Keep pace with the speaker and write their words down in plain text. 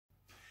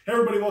Hey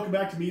everybody, welcome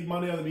back to Mead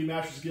Monday on the Mead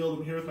Masters Guild.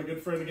 I'm here with my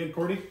good friend again,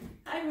 Courtney.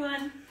 Hi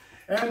everyone.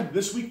 And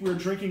this week we're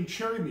drinking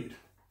cherry mead.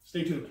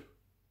 Stay tuned.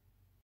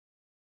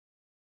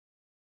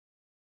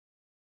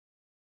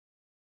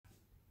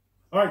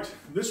 Alright,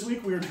 this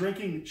week we are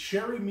drinking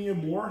Cherry Mi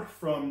Amor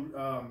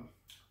from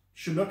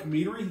Chinook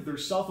Meadery. They're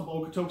south of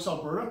Okotoks,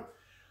 Alberta.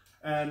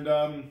 And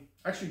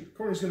actually,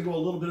 Courtney's going to go a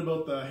little bit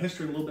about the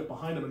history and a little bit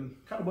behind them and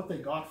kind of what they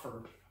got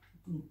for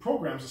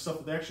programs and stuff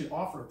that they actually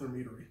offer at their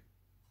meadery.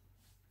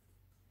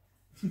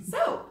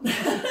 So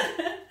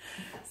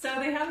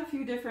they have a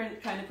few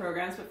different kind of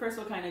programs, but first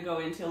we'll kind of go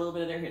into a little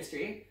bit of their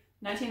history.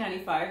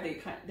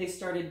 1995, they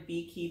started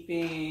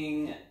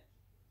beekeeping,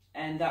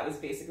 and that was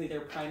basically their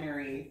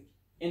primary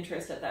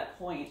interest at that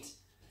point.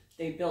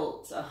 They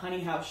built a honey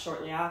house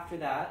shortly after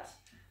that.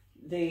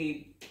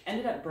 They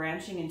ended up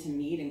branching into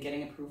mead and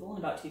getting approval in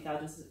about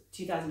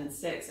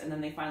 2006, and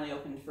then they finally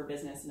opened for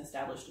business and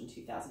established in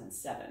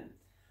 2007.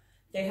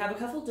 They have a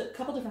couple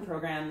different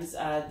programs.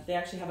 They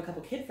actually have a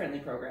couple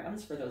kid-friendly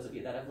programs for those of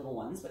you that have little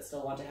ones but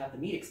still want to have the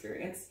mead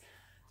experience.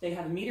 They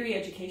have a meadery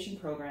education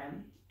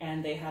program,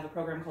 and they have a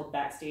program called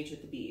Backstage with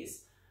the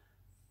Bees.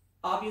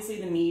 Obviously,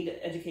 the mead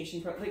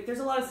education program, there's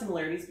a lot of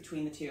similarities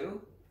between the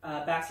two.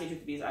 Backstage with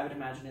the Bees, I would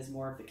imagine, is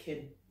more of the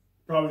kid.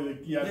 Probably,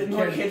 the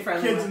more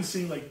kid-friendly. Kids and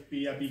seeing like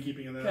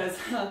beekeeping in there. Because,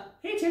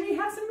 hey Timmy,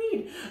 have some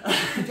mead.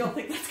 I don't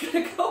think that's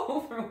going to go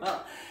over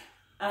well.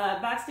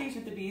 Backstage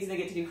with the Bees, they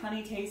get to do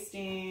honey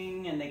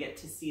tasting, and they get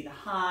to see the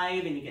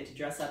hive, and you get to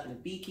dress up in a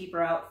beekeeper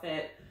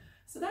outfit.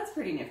 So that's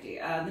pretty nifty.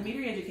 The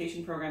Meadery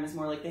Education Program is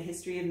more like the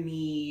history of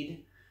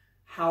mead,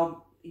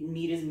 how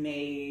mead is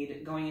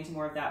made, going into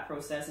more of that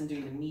process and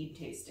doing the mead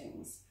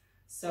tastings.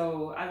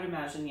 So I would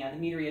imagine, yeah, the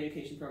Meadery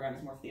Education Program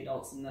is more for the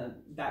adults, and the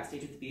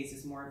Backstage with the Bees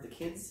is more of the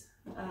kids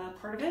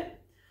part of it.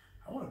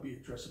 I want to be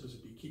dressed up as a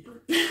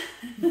beekeeper.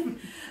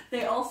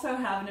 They also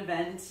have an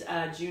event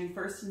June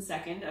 1st and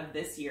 2nd of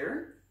this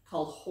year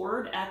called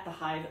Horde at the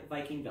Hive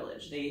Viking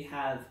Village. They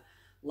have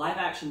live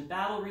action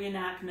battle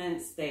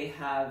reenactments. They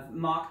have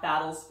mock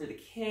battles for the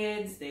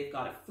kids. They've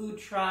got a food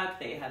truck.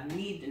 They have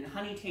mead and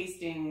honey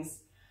tastings.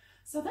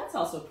 So that's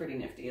also pretty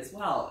nifty as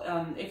well.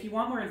 If you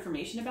want more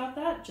information about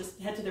that, just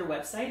head to their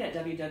website at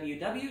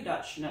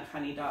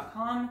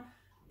www.chinookhoney.com.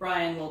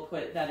 Brian will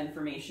put that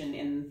information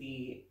in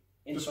the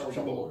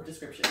description.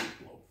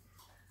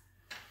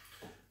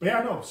 But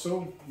yeah, no,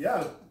 so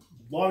yeah, a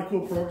lot of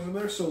cool programs in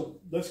there, so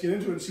let's get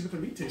into it and see what the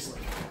meat tastes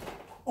like.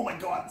 Oh my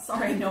god.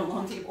 Sorry, no,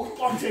 long table.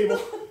 Long table.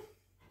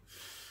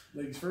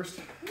 Ladies first.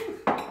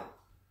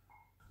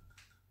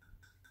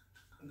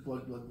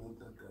 Blood.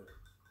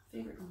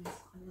 Favorite noise.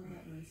 I love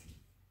that noise.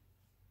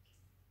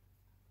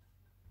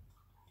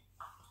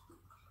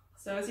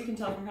 So as you can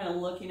tell from kind of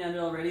looking at it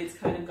already, it's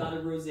kind of got a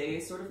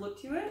rosé sort of look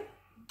to it.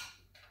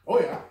 Oh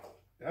yeah,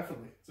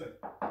 definitely. It's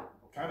like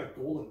kind of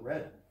golden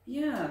red.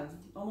 Yeah,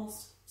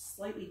 almost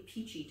slightly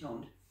peachy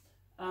toned.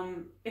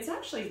 It's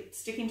actually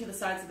sticking to the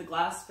sides of the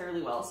glass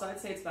fairly well, so I'd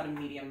say it's about a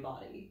medium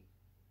body.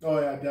 Oh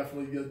yeah,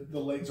 definitely. The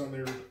legs on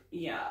there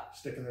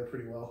sticking there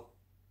pretty well.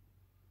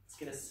 Let's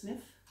get a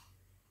sniff.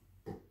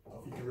 I don't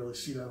know if you can really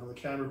see that on the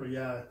camera, but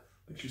yeah,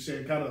 like you're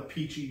saying, kind of a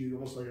peachy,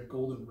 almost like a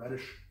golden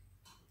reddish.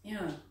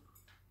 Yeah.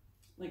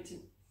 Like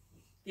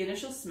the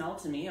initial smell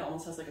to me, it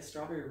almost has like a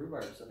strawberry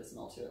rhubarb sort of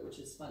smell to it, which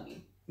is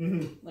funny.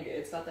 Mm-hmm. Like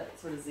it's got that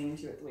sort of zing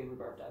to it the way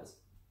rhubarb does.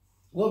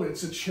 A little bit.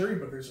 It's a cherry,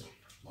 but there's a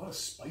lot of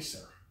spice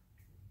there.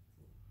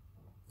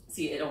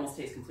 See, it almost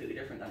tastes completely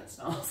different than it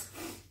smells.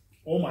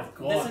 Oh my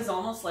god. This is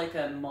almost like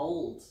a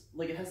mulled,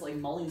 like it has like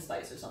mulling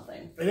spice or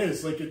something. It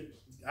is, like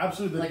it,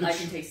 absolutely. Like I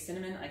can taste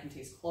cinnamon, I can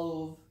taste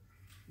clove.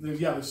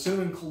 Yeah, the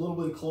cinnamon, a little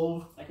bit of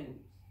clove. I can,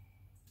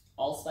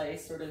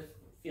 allspice sort of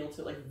feel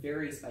to it, like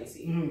very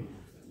spicy. Mm.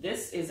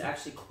 This is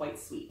actually quite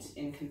sweet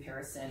in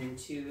comparison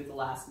to the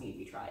last mead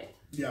we tried.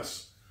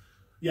 Yes.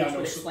 Yeah, which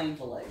would explain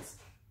the legs.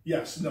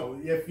 Yes, no.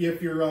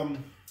 If you're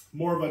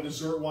more of a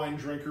dessert wine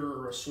drinker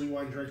or a sweet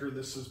wine drinker,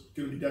 this is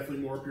going to be definitely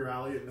more up your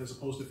alley, as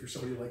opposed to if you're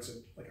somebody who likes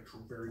it like a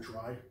very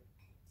dry.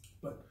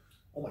 But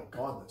oh my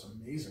god, that's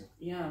amazing.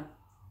 Yeah.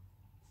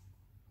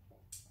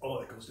 Oh,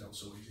 that goes down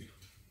so easy.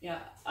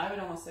 Yeah, I would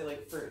almost say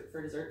like for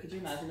dessert, could you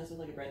imagine this with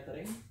like a bread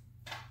pudding?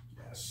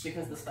 Yes.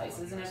 Because the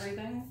spices and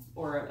everything,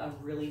 or a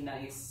really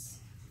nice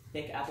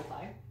thick apple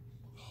pie.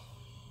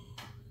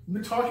 We've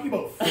been talking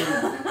about food.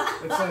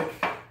 It's like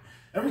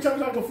every time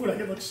we talk about food, I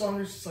get like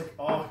songs. It's like,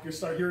 oh, I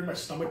start hearing my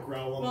stomach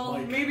growl on the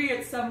mic. Maybe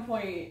at some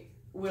point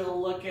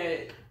we'll look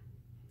at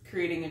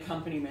creating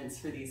accompaniments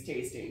for these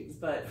tastings,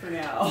 but for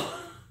now.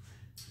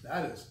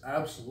 That is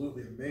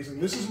absolutely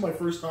amazing. This is my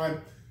first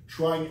time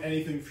trying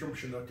anything from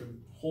Chinook,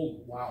 and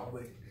wow,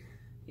 like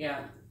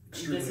yeah,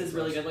 this is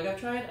really good. Like I've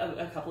tried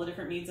a couple of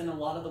different meads, and a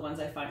lot of the ones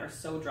I find are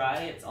so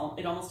dry. It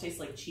almost tastes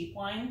like cheap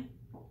wine.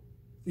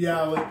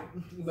 Yeah,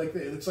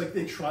 it's like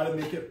they try to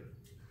make it,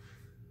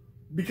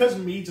 because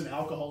mead's an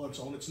alcohol on its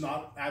own. It's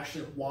not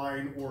actually a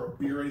wine or a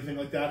beer or anything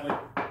like that.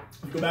 Like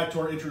if you go back to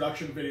our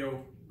introduction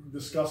video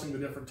discussing the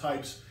different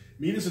types,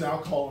 mead is an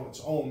alcohol on its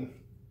own,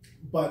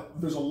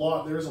 but there's a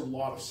lot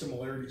of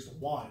similarities to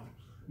wine,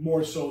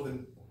 more so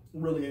than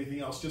really anything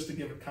else, just to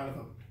give it kind of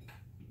a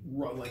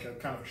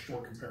kind of a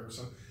short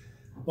comparison.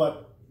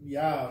 But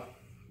yeah,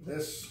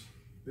 this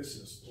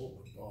is, oh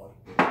my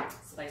god,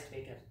 spiced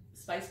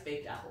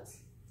baked apples.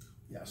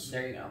 Yes,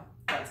 there you go.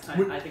 That's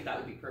kind of, I think that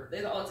would be perfect.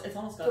 It's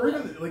almost got, or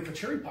even like a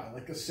cherry pie,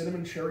 like a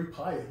cinnamon cherry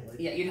pie. Like,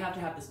 yeah, you'd have to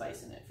have the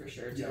spice in it for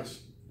sure.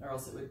 Yes, or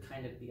else it would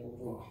kind of be a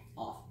little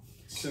off.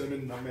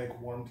 Cinnamon, nutmeg,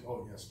 warmed.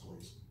 Oh yes,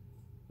 please.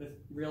 With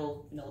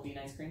real vanilla bean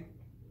ice cream.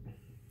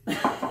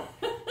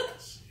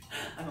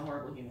 I'm a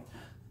horrible human.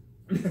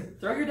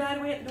 Throw your diet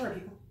away at the door,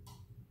 people.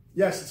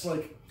 Yes, it's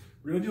like,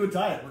 we're gonna do a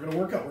diet, we're gonna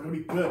work out, we're gonna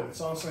be good.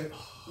 It's honestly,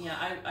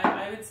 yeah,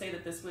 I would say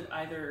that this would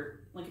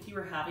either, like, if you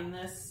were having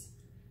this,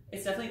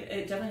 it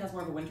definitely has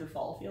more of a winter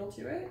fall feel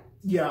to it.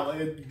 Yeah,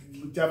 like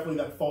definitely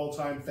that fall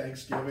time,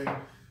 Thanksgiving,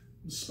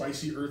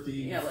 spicy,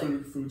 earthy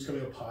foods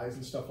coming up, pies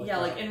and stuff like that. Yeah,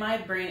 like in my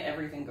brain,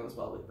 everything goes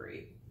well with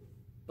brie,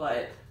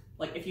 but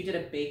like if you did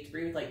a baked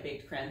brie with like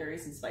baked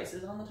cranberries and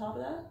spices on the top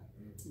of that,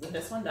 with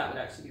this one, that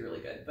would actually be really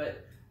good.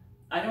 But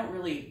I don't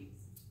really,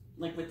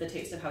 like with the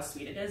taste of how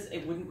sweet it is,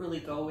 it wouldn't really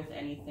go with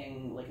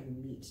anything like a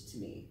meat to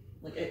me.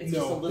 Like it's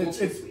just a little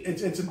too sweet.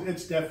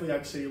 It's definitely,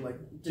 I'd say, like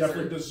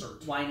definitely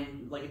dessert. Wine,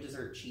 and like a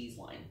dessert cheese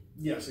wine.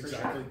 Yes,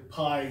 exactly. Sure.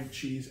 Pie,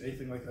 cheese,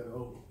 anything like that.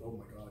 Oh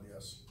my god,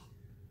 yes.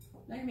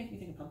 Now you're making me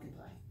think of pumpkin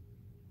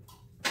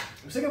pie.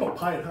 I'm thinking about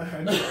pie.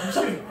 I'm just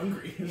getting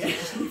hungry. It's like,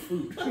 just need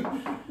food.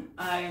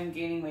 I am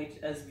gaining weight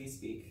as we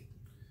speak.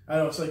 I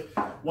know, it's like,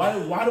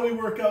 why do we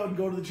work out and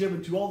go to the gym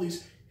and do all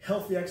these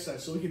healthy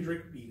exercises so we can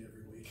drink mead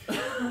every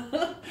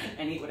week?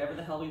 And eat whatever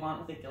the hell we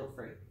want with it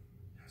guilt-free.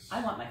 Yes.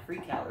 I want my free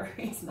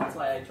calories, and that's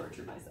why I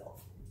torture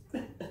myself.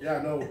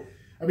 Yeah, no.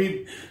 I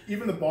mean,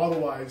 even the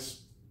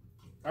bottle-wise,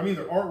 I mean,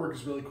 their artwork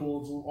is really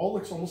cool. It all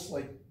looks almost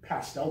like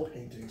pastel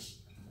paintings.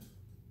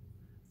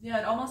 Yeah,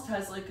 it almost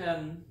has like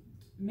a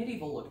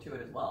medieval look to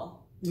it as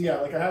well.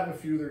 Yeah, like I have a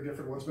few of their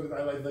different ones, but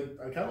I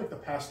kind of like the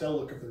pastel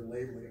look of their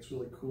labeling. It's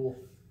really cool.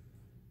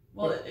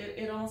 Well,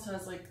 it almost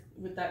has like,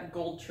 with that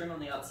gold trim on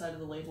the outside of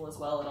the label as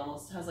well, it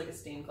almost has like a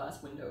stained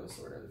glass window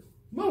sort of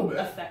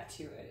effect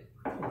to it.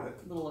 A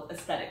little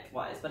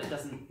aesthetic-wise, but it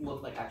doesn't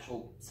look like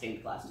actual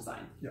stained glass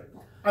design. Yeah,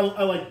 I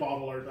like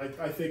bottle art.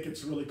 I think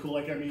it's really cool.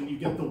 Like, I mean, you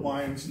get the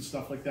wines and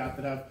stuff like that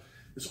have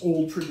this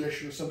old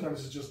tradition.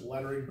 Sometimes it's just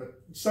lettering,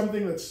 but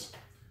something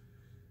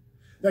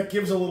that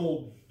gives a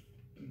little,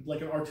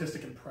 like, an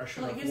artistic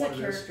impression. Well, it gives a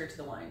character to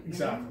the wine.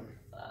 Exactly.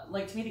 You know?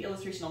 Like, to me, the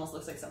illustration almost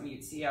looks like something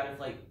you'd see out of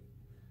like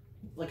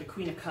a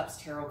Queen of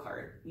Cups tarot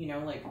card. You know,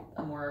 like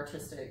a more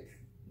artistic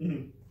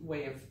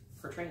way of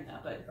portraying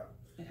that, but. Yeah.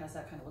 It has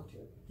that kind of look to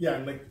it. Yeah,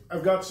 and like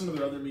I've got some of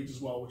their other meads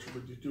as well, which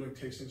we're doing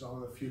tastings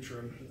on in the future,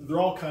 and they're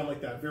all kind of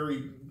like that,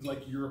 very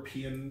like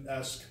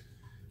European-esque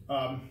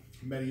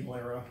medieval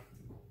era.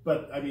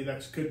 But I mean,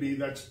 that's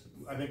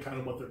I think kind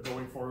of what they're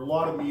going for. A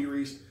lot of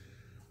meaderies,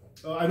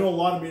 I know a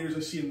lot of meaderies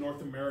I see in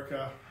North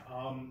America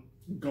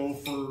go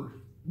for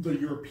the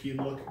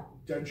European look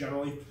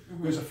generally.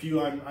 There's a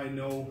few I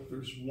know.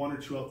 There's one or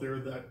two out there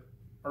that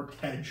are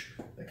Tej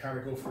that kind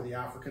of go for the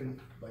African,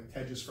 like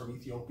Tej is from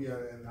Ethiopia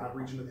and that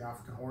region of the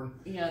African Horn.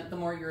 Yeah, the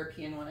more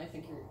European one, I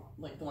think you're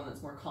like the one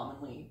that's more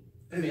commonly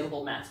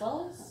available.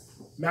 Maxwell is?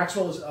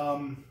 Maxwell is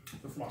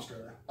they're from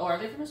Australia. Oh, are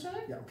they from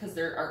Australia? Yeah. Because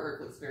their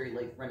artwork looks very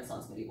like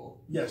Renaissance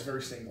medieval. Yes,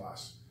 very stained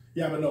glass.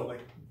 Yeah, but no,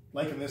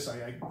 like in this,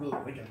 I really,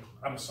 again,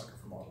 I'm a sucker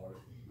for bottle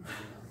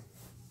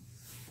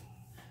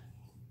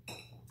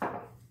art.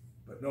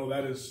 But no,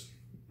 that is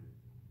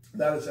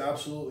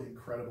absolutely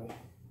incredible.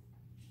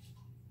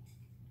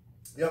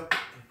 Yep,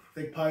 I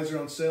think pies are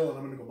on sale and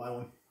I'm going to go buy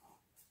one.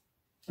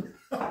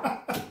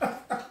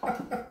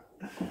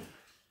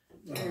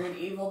 You're an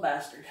evil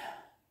bastard.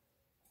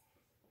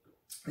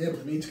 Yeah, but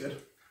the meat's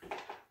good.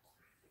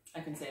 I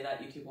can say that.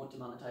 YouTube won't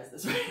demonetize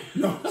this, right?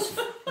 No.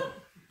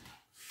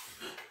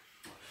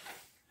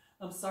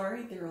 I'm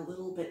sorry, they're a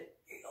little bit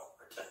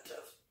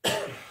protective.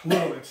 A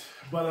little bit.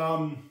 But,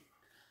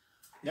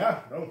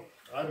 yeah, no,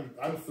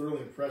 I'm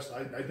thoroughly impressed.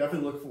 I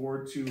definitely look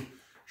forward to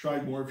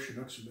trying more of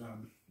Chinook's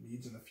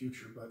meads in the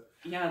future, but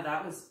yeah,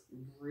 that was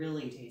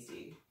really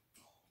tasty.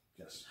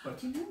 Yes, but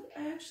do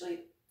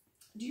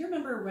you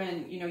remember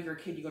when you're a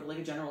kid, you go to like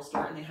a general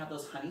store and they have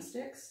those honey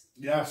sticks?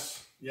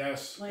 Yes.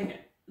 Like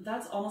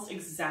that's almost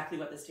exactly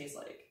what this tastes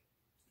like.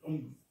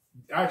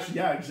 Actually,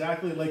 yeah,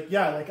 exactly. Like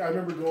I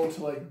remember going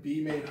to like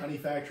Bee Made Honey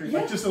Factory,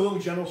 like just a little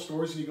general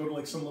stores, and you go to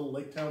like some little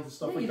lake towns and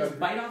stuff like that. You just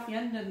bite off the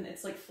end, and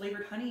it's like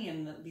flavored honey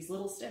and these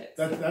little sticks.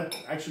 That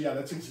actually, yeah,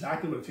 that's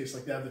exactly what it tastes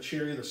like. They have the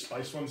cherry, the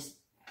spice ones.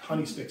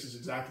 Honey sticks is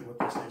exactly what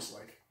this tastes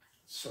like.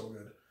 It's so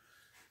good.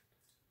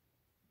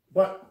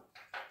 But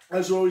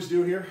as we always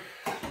do here,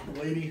 the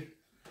lady,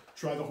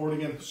 try the horn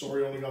again.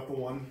 Sorry, only got the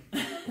one.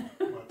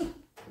 But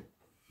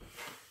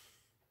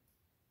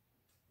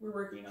we're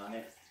working on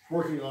it.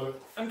 Working on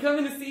it. I'm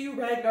coming to see you,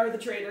 Ragnar the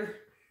Trader.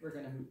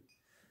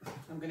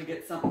 I'm gonna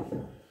get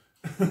something.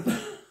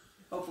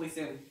 Hopefully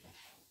soon.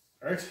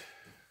 All right.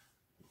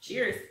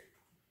 Cheers.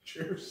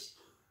 Cheers.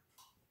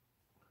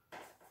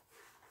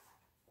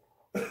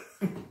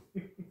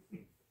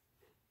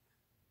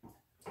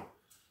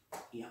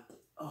 Yep.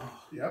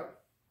 Oh.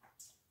 Yep.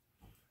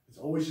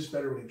 always just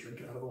better when you drink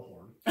it out of a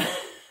horn.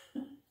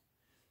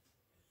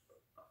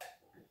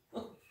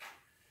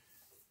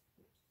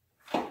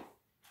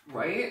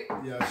 Right?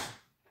 Yes.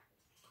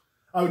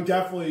 I would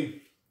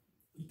definitely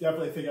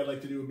think I'd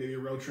like to do maybe a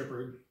road trip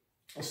or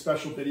a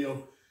special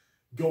video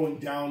going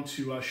down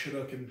to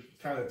Chinook and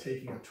kind of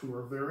taking a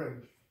tour of there,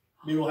 and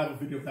maybe we'll have a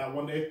video of that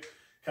one day,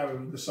 kind of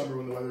in the summer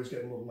when the weather's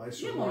getting a little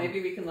nicer. Yeah, well,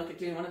 maybe we can look at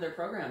doing one of their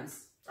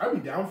programs. I'd be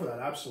down for that,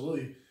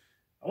 absolutely.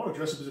 I want to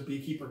dress up as a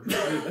beekeeper.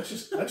 That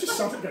just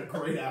sounds like a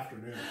great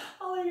afternoon.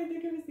 All I can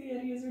think of is the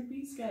Eddie Izzard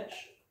bee sketch.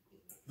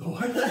 The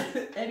what?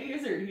 Eddie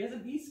Izzard, he has a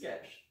bee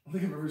sketch. I don't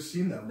think I've ever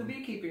seen that one. The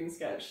beekeeping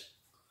sketch.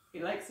 He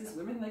likes his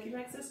women like he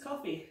likes his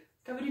coffee,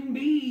 covered in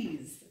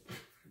bees.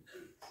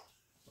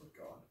 Oh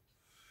God.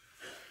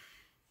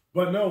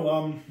 But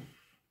no,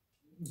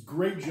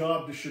 great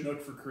job to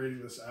Chinook for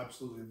creating this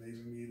absolutely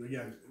amazing mead.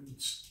 Again,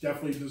 it's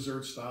definitely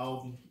dessert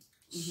style.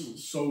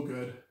 So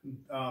good.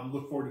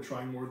 Look forward to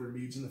trying more of their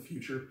meads in the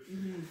future.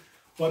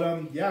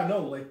 But yeah,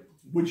 no, like,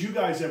 would you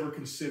guys ever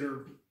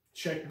consider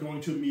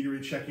going to a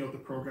meadery, checking out the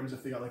programs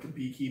if they got like a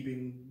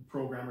beekeeping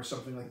program or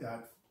something like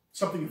that?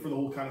 Something for the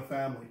whole kind of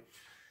family.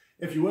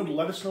 If you would,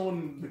 let us know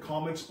in the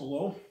comments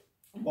below.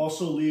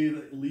 Also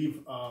leave a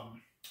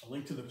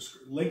link to the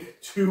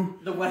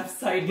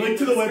website. Link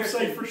to the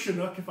website for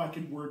Chinook, if I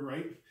can word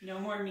right. No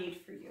more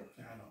mead for you.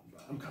 I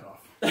know, I'm cut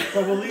off.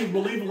 But we'll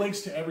leave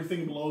links to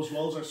everything below, as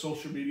well as our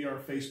social media, our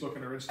Facebook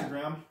and our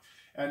Instagram.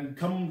 And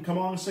come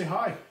on and say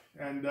hi.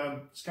 And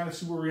just kind of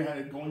see where we had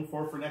it going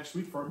for next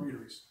week for our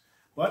meaderies.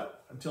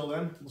 But until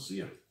then, we'll see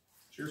you.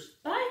 Cheers.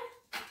 Bye.